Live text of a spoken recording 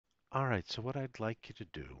All right, so what I'd like you to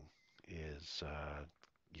do is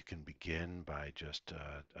you can begin by just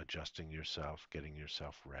adjusting yourself, getting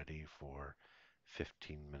yourself ready for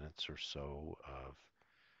 15 minutes or so of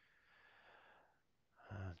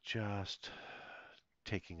just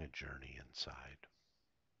taking a journey inside.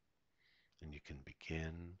 And you can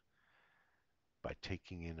begin by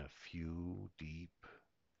taking in a few deep,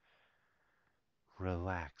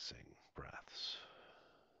 relaxing breaths,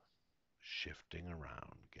 shifting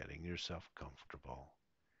around, getting yourself comfortable,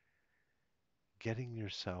 getting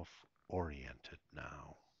yourself oriented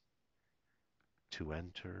now to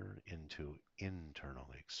enter into internal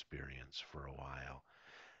experience for a while,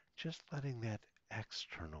 just letting that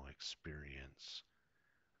external experience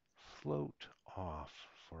float off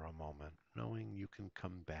for a moment, knowing you can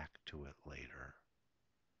come back to it later,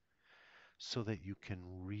 so that you can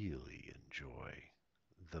really enjoy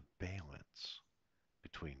the balance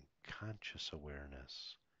between conscious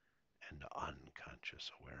awareness and unconscious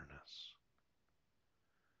awareness.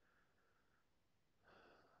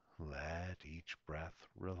 Let each breath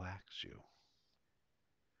relax you.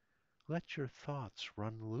 Let your thoughts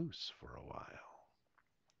run loose for a while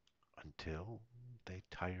until they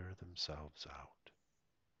tire themselves out.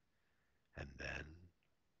 And then,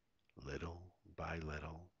 little by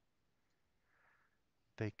little,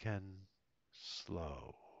 they can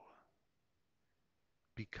slow,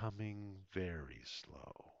 becoming very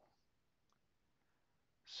slow,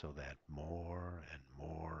 so that more and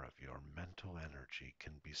more of your mental energy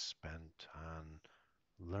can be spent on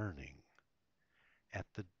learning at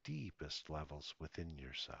the deepest levels within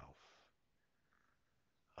yourself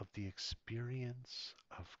of the experience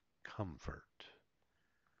of comfort,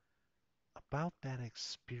 about that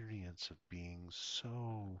experience of being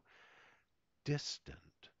so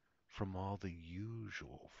distant from all the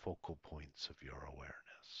usual focal points of your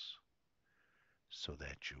awareness, so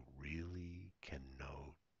that you really can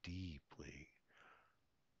know deeply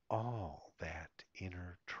all that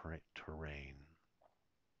inner terrain,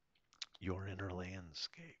 your inner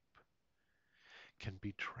landscape, can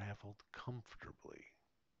be traveled comfortably,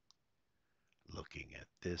 looking at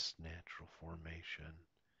this natural formation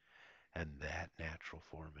and that natural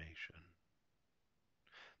formation,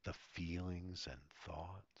 the feelings and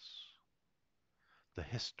thoughts, the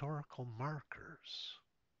historical markers,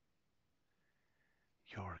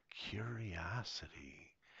 your curiosity,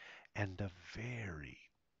 and a very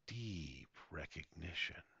deep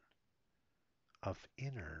recognition of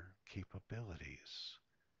inner capabilities,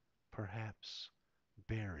 perhaps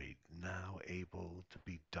buried, now able to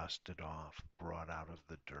be dusted off, brought out of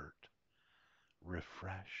the dirt,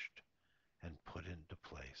 refreshed, and put into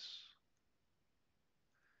place.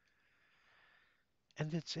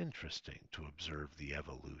 And it's interesting to observe the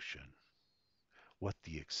evolution, what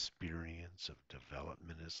the experience of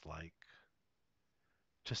development is like,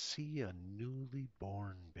 to see a newly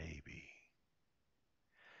born baby.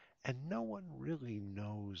 And no one really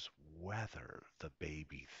knows whether the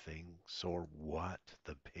baby thinks or what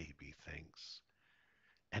the baby thinks.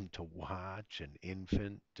 And to watch an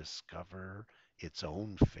infant discover its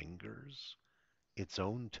own fingers, its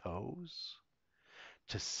own toes,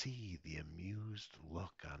 to see the amused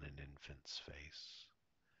look on an infant's face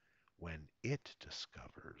when it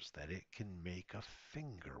discovers that it can make a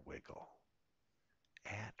finger wiggle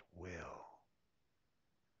at will.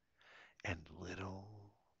 And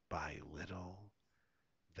little by little,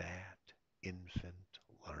 that infant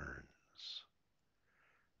learns.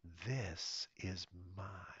 This is my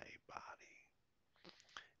body,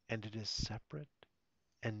 and it is separate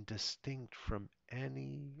and distinct from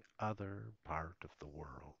any other part of the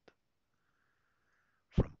world,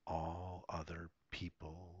 from all other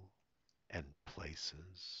people and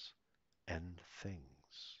places and things.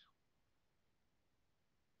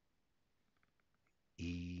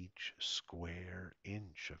 Each square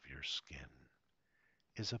inch of your skin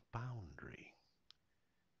is a boundary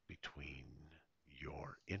between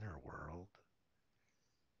your inner world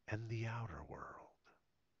and the outer world.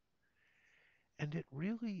 And it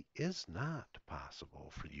really is not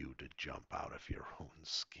possible for you to jump out of your own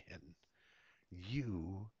skin.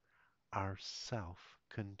 You are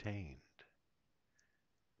self-contained.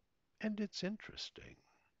 And it's interesting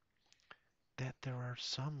that there are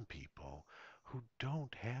some people who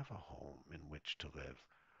don't have a home in which to live,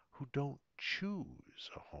 who don't choose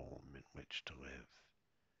a home in which to live,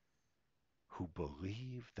 who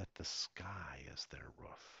believe that the sky is their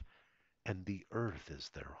roof and the earth is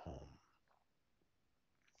their home.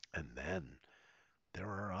 And then there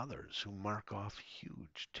are others who mark off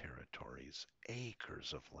huge territories,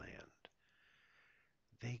 acres of land.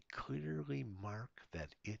 They clearly mark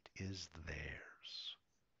that it is theirs.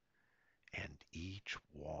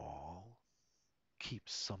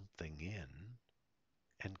 keeps something in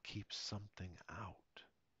and keeps something out.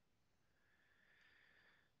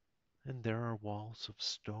 And there are walls of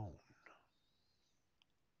stone,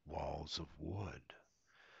 walls of wood,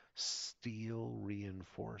 steel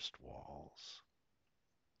reinforced walls.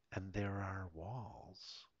 And there are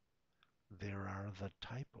walls. There are the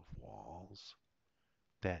type of walls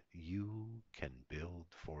that you can build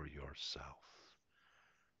for yourself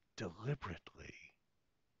deliberately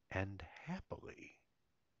and happily,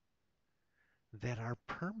 that are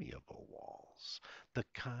permeable walls, the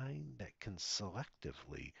kind that can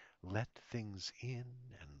selectively let things in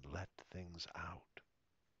and let things out.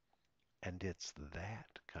 And it's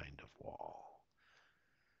that kind of wall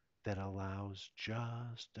that allows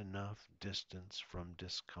just enough distance from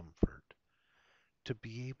discomfort to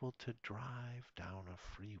be able to drive down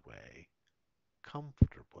a freeway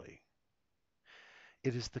comfortably.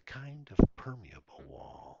 It is the kind of permeable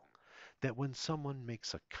wall that when someone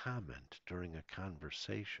makes a comment during a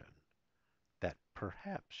conversation that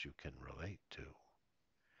perhaps you can relate to,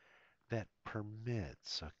 that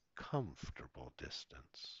permits a comfortable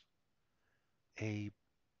distance, a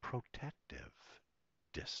protective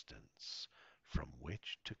distance from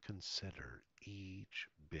which to consider each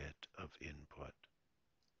bit of input.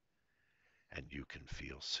 And you can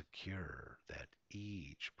feel secure that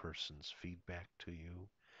each person's feedback to you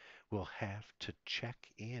will have to check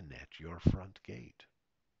in at your front gate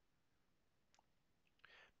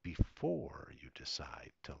before you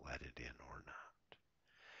decide to let it in or not,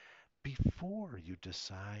 before you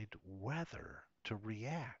decide whether to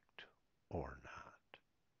react or not,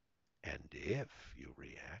 and if you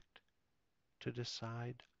react, to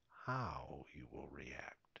decide how you will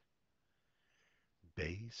react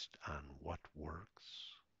based on what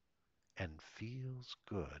works and feels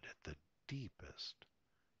good at the deepest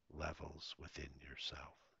levels within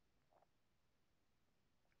yourself.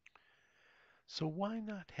 So why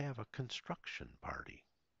not have a construction party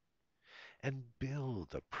and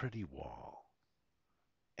build a pretty wall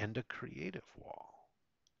and a creative wall?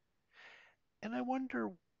 And I wonder,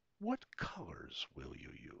 what colors will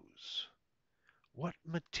you use? What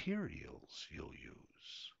materials you'll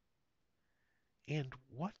use? And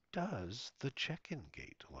what does the check-in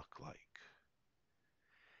gate look like?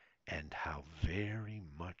 And how very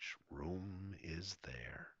much room is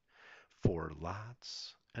there for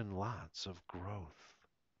lots and lots of growth?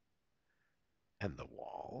 And the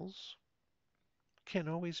walls can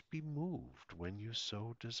always be moved when you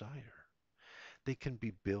so desire. They can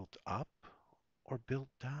be built up or built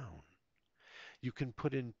down. You can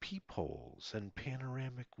put in peepholes and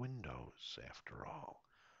panoramic windows. After all,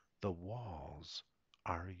 the walls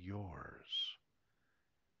are yours.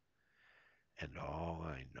 And all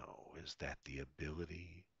I know is that the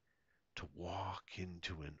ability to walk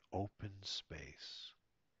into an open space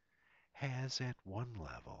has at one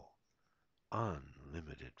level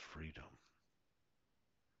unlimited freedom,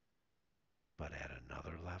 but at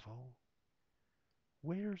another level,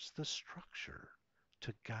 where's the structure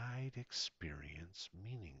to guide experience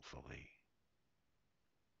meaningfully?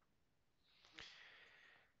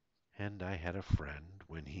 And I had a friend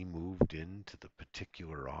when he moved into the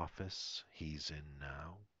particular office he's in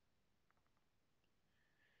now.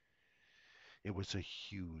 It was a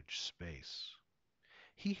huge space.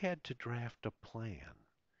 He had to draft a plan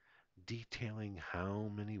detailing how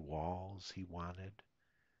many walls he wanted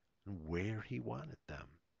and where he wanted them,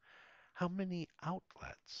 how many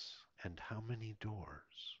outlets and how many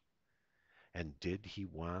doors. And did he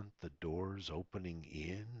want the doors opening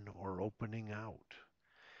in or opening out?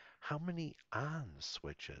 How many on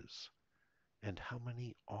switches and how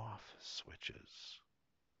many off switches?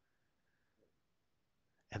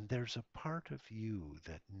 And there's a part of you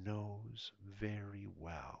that knows very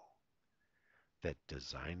well that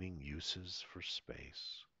designing uses for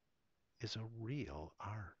space is a real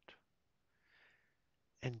art.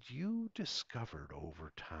 And you discovered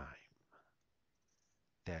over time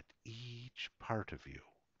that each part of you,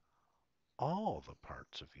 all the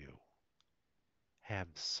parts of you, have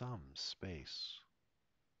some space.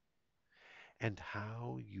 And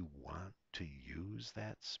how you want to use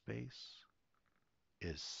that space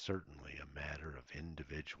is certainly a matter of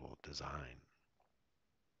individual design.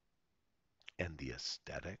 And the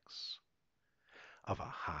aesthetics of a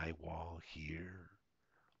high wall here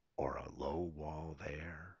or a low wall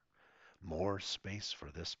there, more space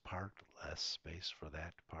for this part, less space for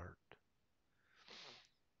that part.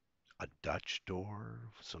 A Dutch door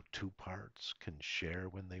so two parts can share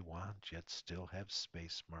when they want, yet still have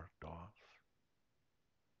space marked off.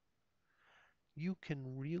 You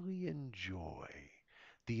can really enjoy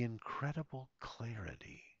the incredible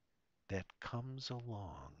clarity that comes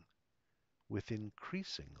along with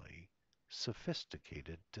increasingly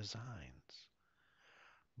sophisticated designs,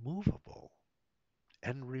 movable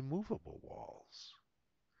and removable walls.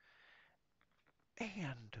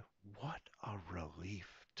 And what a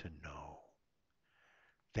relief to know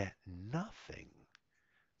that nothing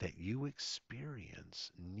that you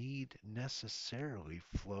experience need necessarily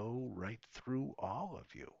flow right through all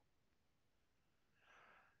of you.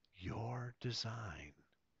 Your design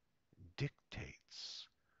dictates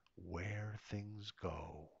where things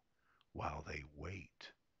go while they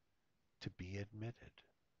wait to be admitted.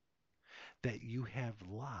 That you have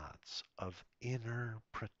lots of inner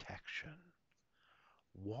protection,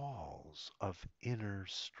 walls of inner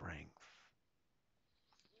strength.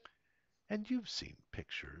 And you've seen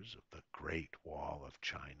pictures of the Great Wall of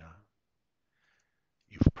China.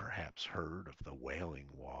 You've perhaps heard of the Wailing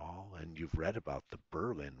Wall, and you've read about the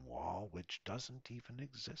Berlin Wall, which doesn't even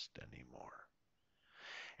exist anymore.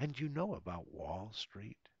 And you know about Wall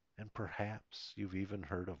Street, and perhaps you've even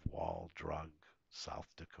heard of Wall Drug, South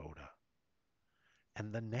Dakota,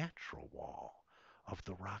 and the natural wall of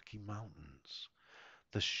the Rocky Mountains,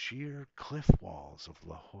 the sheer cliff walls of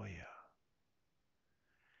La Jolla.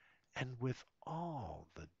 And with all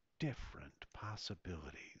the different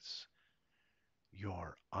possibilities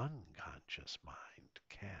your unconscious mind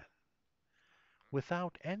can,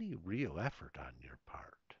 without any real effort on your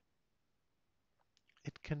part,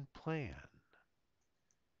 it can plan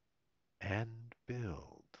and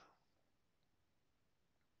build.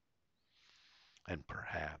 And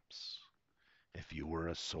perhaps, if you were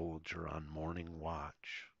a soldier on morning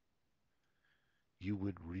watch, you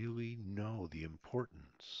would really know the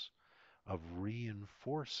importance of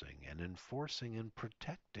reinforcing and enforcing and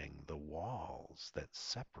protecting the walls that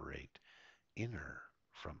separate inner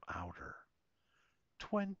from outer,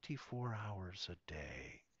 24 hours a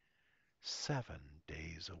day, 7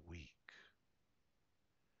 days a week.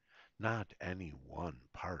 Not any one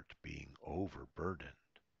part being overburdened.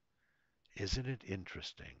 Isn't it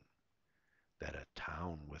interesting that a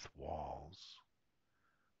town with walls,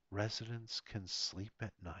 residents can sleep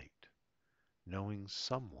at night knowing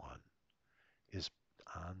someone is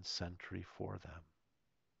on sentry for them?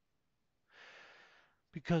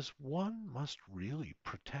 Because one must really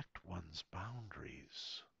protect one's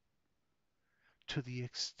boundaries to the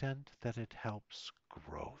extent that it helps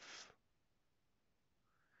growth.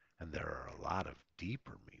 And there are a lot of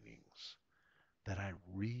deeper meanings that I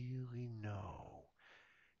really know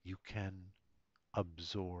you can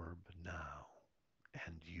absorb now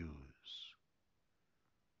and use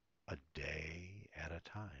a day at a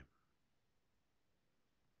time.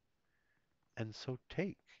 And so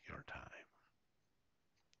take your time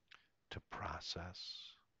to process,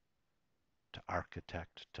 to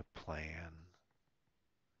architect, to plan,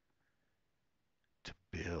 to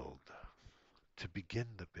build, to begin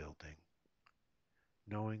the building,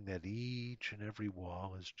 knowing that each and every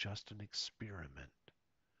wall is just an experiment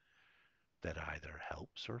that either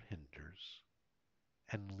helps or hinders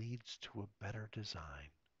and leads to a better design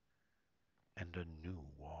and a new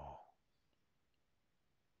wall.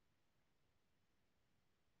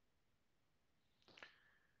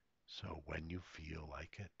 So when you feel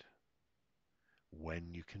like it,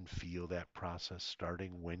 when you can feel that process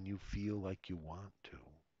starting, when you feel like you want to,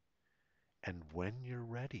 and when you're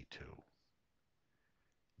ready to,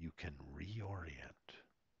 you can reorient,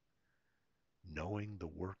 knowing the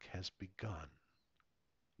work has begun.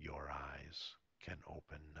 Your eyes can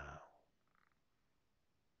open now.